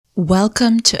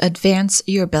Welcome to Advance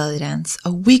Your Belly Dance,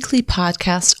 a weekly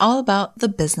podcast all about the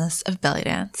business of belly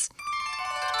dance.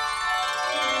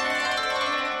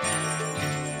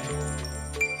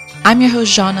 I'm your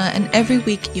host, Jana, and every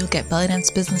week you'll get belly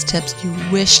dance business tips you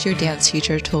wish your dance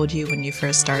teacher told you when you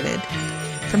first started.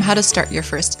 From how to start your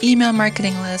first email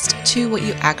marketing list to what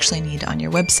you actually need on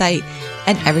your website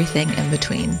and everything in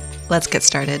between. Let's get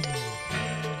started.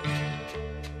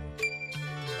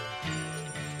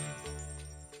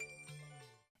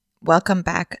 Welcome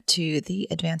back to the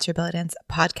Advance Your Belly Dance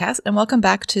podcast, and welcome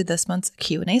back to this month's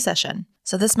Q&A session.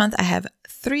 So this month I have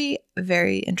 3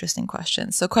 very interesting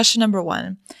questions. So question number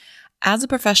 1, as a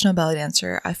professional belly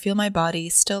dancer, I feel my body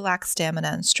still lacks stamina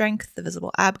and strength, the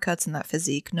visible ab cuts and that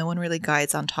physique. No one really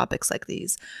guides on topics like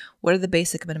these. What are the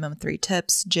basic minimum 3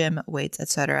 tips, gym, weights,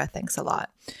 etc.? Thanks a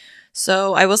lot.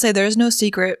 So I will say there is no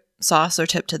secret sauce or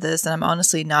tip to this, and I'm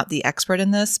honestly not the expert in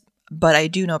this, but I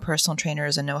do know personal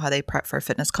trainers and know how they prep for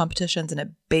fitness competitions, and it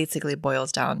basically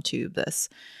boils down to this: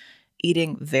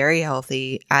 eating very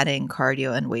healthy, adding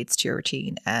cardio and weights to your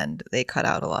routine, and they cut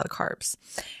out a lot of carbs.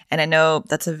 And I know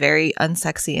that's a very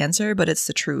unsexy answer, but it's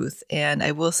the truth. And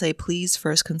I will say, please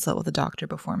first consult with a doctor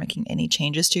before making any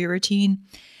changes to your routine.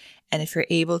 And if you're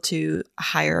able to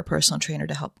hire a personal trainer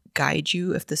to help guide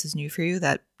you, if this is new for you,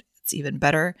 that's even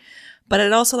better. But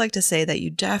I'd also like to say that you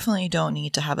definitely don't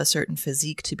need to have a certain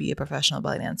physique to be a professional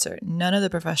belly dancer. None of the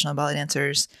professional belly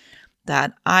dancers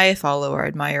that I follow or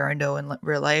admire or know in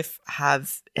real life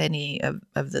have any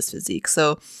of this physique.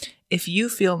 So if you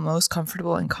feel most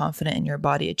comfortable and confident in your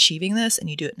body achieving this and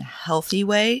you do it in a healthy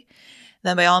way,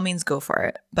 then by all means go for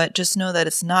it. But just know that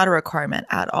it's not a requirement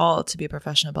at all to be a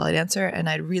professional belly dancer. And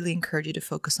I'd really encourage you to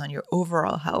focus on your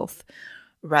overall health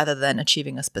rather than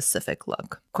achieving a specific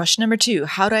look. Question number 2,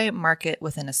 how do I market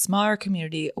within a smaller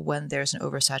community when there's an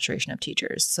oversaturation of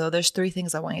teachers? So there's 3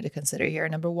 things I want you to consider here.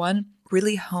 Number 1,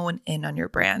 really hone in on your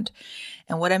brand.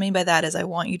 And what I mean by that is I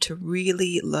want you to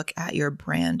really look at your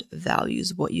brand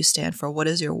values, what you stand for, what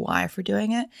is your why for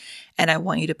doing it. And I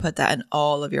want you to put that in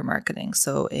all of your marketing.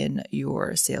 So in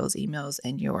your sales emails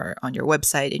and on your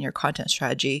website, in your content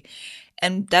strategy.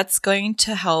 And that's going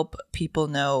to help people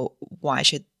know why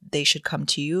they should come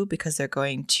to you, because they're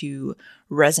going to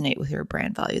resonate with your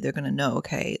brand value. They're going to know,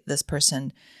 okay, this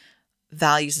person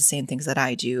values the same things that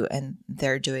I do, and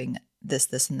they're doing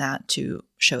this, and that to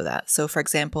show that. So for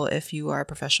example, if you are a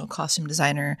professional costume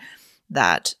designer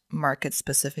that markets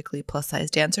specifically plus size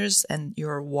dancers, and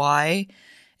your why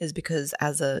is because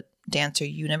as a dancer,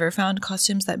 you never found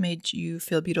costumes that made you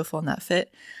feel beautiful and that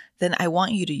fit, then I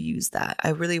want you to use that. I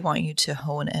really want you to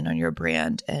hone in on your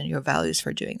brand and your values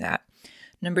for doing that.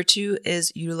 Number 2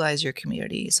 is utilize your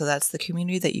community. So that's the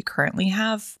community that you currently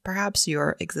have, perhaps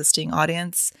your existing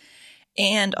audience,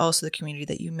 and also the community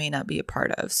that you may not be a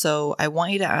part of. So I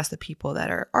want you to ask the people that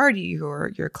are already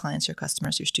your clients, your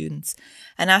customers, your students,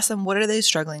 and ask them, what are they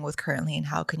struggling with currently and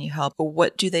how can you help? Or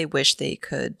what do they wish they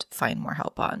could find more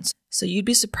help on? So you'd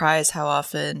be surprised how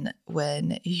often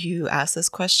when you ask this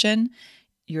question,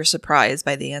 you're surprised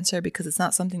by the answer, because it's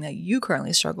not something that you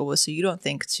currently struggle with. So you don't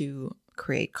think to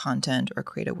create content or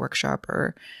create a workshop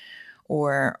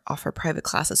or offer private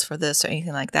classes for this or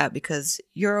anything like that, because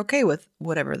you're okay with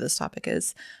whatever this topic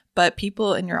is. But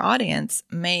people in your audience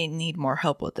may need more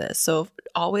help with this. So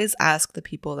always ask the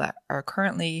people that are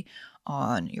currently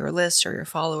on your list or your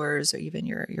followers or even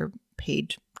your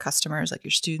paid customers, like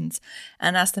your students,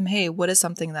 and ask them, hey, what is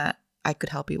something that I could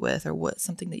help you with, or what's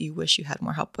something that you wish you had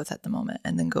more help with at the moment,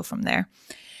 and then go from there.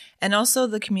 And also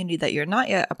the community that you're not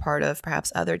yet a part of,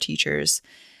 perhaps other teachers,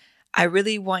 I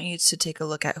really want you to take a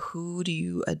look at who do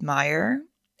you admire,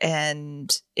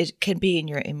 and it can be in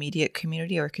your immediate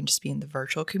community or it can just be in the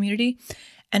virtual community,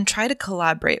 and try to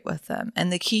collaborate with them.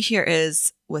 And the key here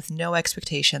is with no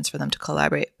expectations for them to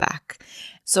collaborate back.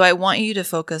 So I want you to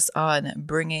focus on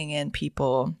bringing in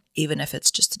people, even if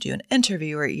it's just to do an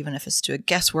interview or even if it's to do a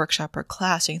guest workshop or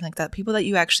class or anything like that, people that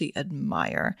you actually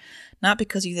admire, not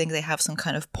because you think they have some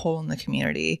kind of pull in the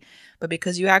community, but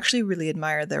because you actually really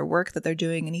admire their work that they're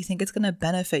doing and you think it's going to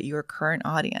benefit your current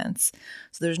audience.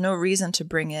 So there's no reason to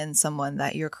bring in someone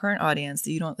that your current audience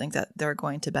that you don't think that they're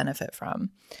going to benefit from.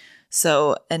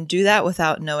 So, and do that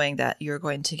without knowing that you're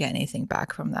going to get anything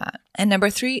back from that. And number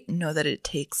 3, know that it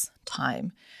takes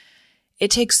time. It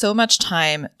takes so much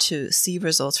time to see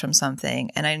results from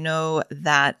something. And I know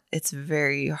that it's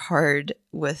very hard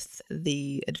with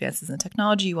the advances in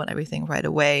technology. You want everything right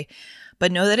away.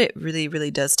 But know that it really,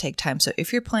 really does take time. So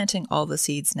if you're planting all the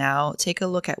seeds now, take a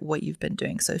look at what you've been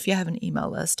doing. So if you have an email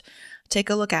list, take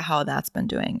a look at how that's been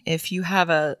doing. If you have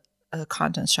a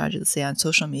content strategy, let's say on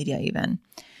social media even,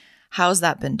 How's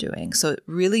that been doing? So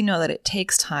really know that it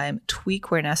takes time, tweak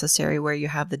where necessary, where you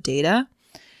have the data,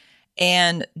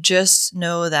 and just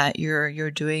know that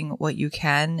you're doing what you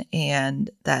can and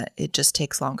that it just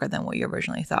takes longer than what you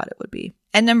originally thought it would be.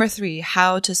 And number 3,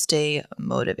 how to stay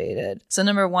motivated. So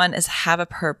number 1 is have a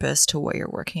purpose to what you're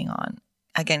working on.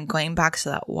 Again, going back to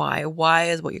that why. Why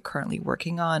is what you're currently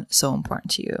working on so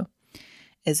important to you?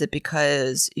 Is it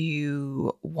because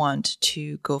you want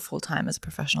to go full-time as a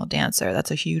professional dancer? That's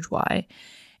a huge why.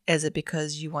 Is it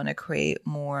because you want to create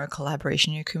more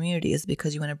collaboration in your community? Is it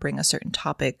because you want to bring a certain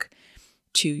topic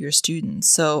to your students?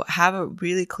 So have a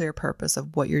really clear purpose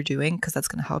of what you're doing, because that's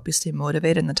going to help you stay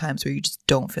motivated in the times where you just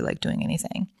don't feel like doing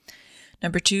anything.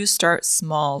 Number 2, start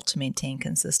small to maintain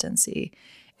consistency.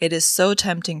 It is so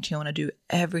tempting to want to do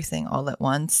everything all at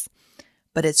once,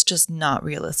 but it's just not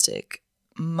realistic.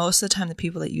 Most of the time, the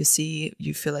people that you see,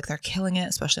 you feel like they're killing it,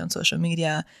 especially on social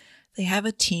media. They have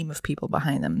a team of people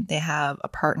behind them. They have a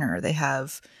partner. They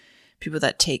have people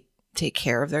that take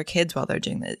care of their kids while they're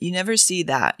doing this. You never see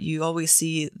that. You always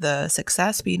see the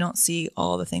success, but you don't see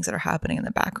all the things that are happening in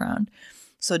the background.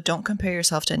 So don't compare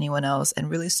yourself to anyone else, and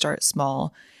really start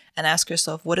small and ask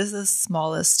yourself, what is the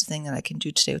smallest thing that I can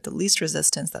do today with the least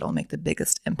resistance that will make the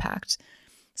biggest impact?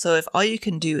 So if all you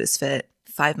can do is fit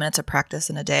 5 minutes of practice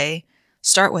in a day,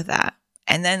 start with that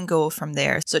and then go from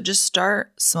there. So just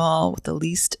start small with the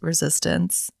least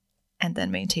resistance and then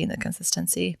maintain the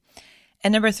consistency.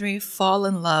 And number 3, fall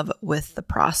in love with the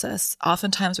process.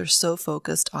 Oftentimes we're so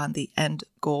focused on the end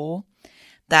goal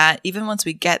that even once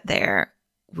we get there,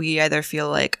 we either feel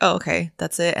like, oh, okay,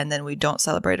 that's it. And then we don't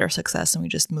celebrate our success and we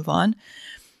just move on.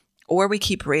 Or we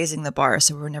keep raising the bar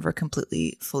so we're never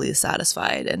completely, fully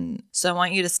satisfied. And so I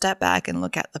want you to step back and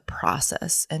look at the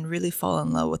process and really fall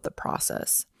in love with the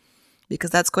process,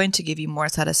 because that's going to give you more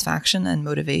satisfaction and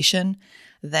motivation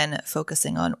than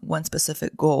focusing on one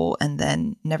specific goal and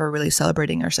then never really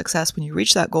celebrating your success when you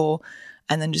reach that goal,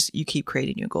 and then just you keep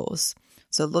creating new goals.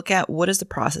 So look at what is the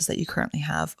process that you currently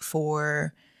have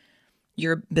for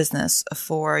your business,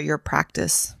 for your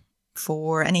practice,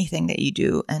 for anything that you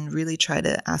do, and really try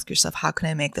to ask yourself, how can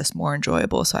I make this more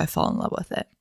enjoyable so I fall in love with it?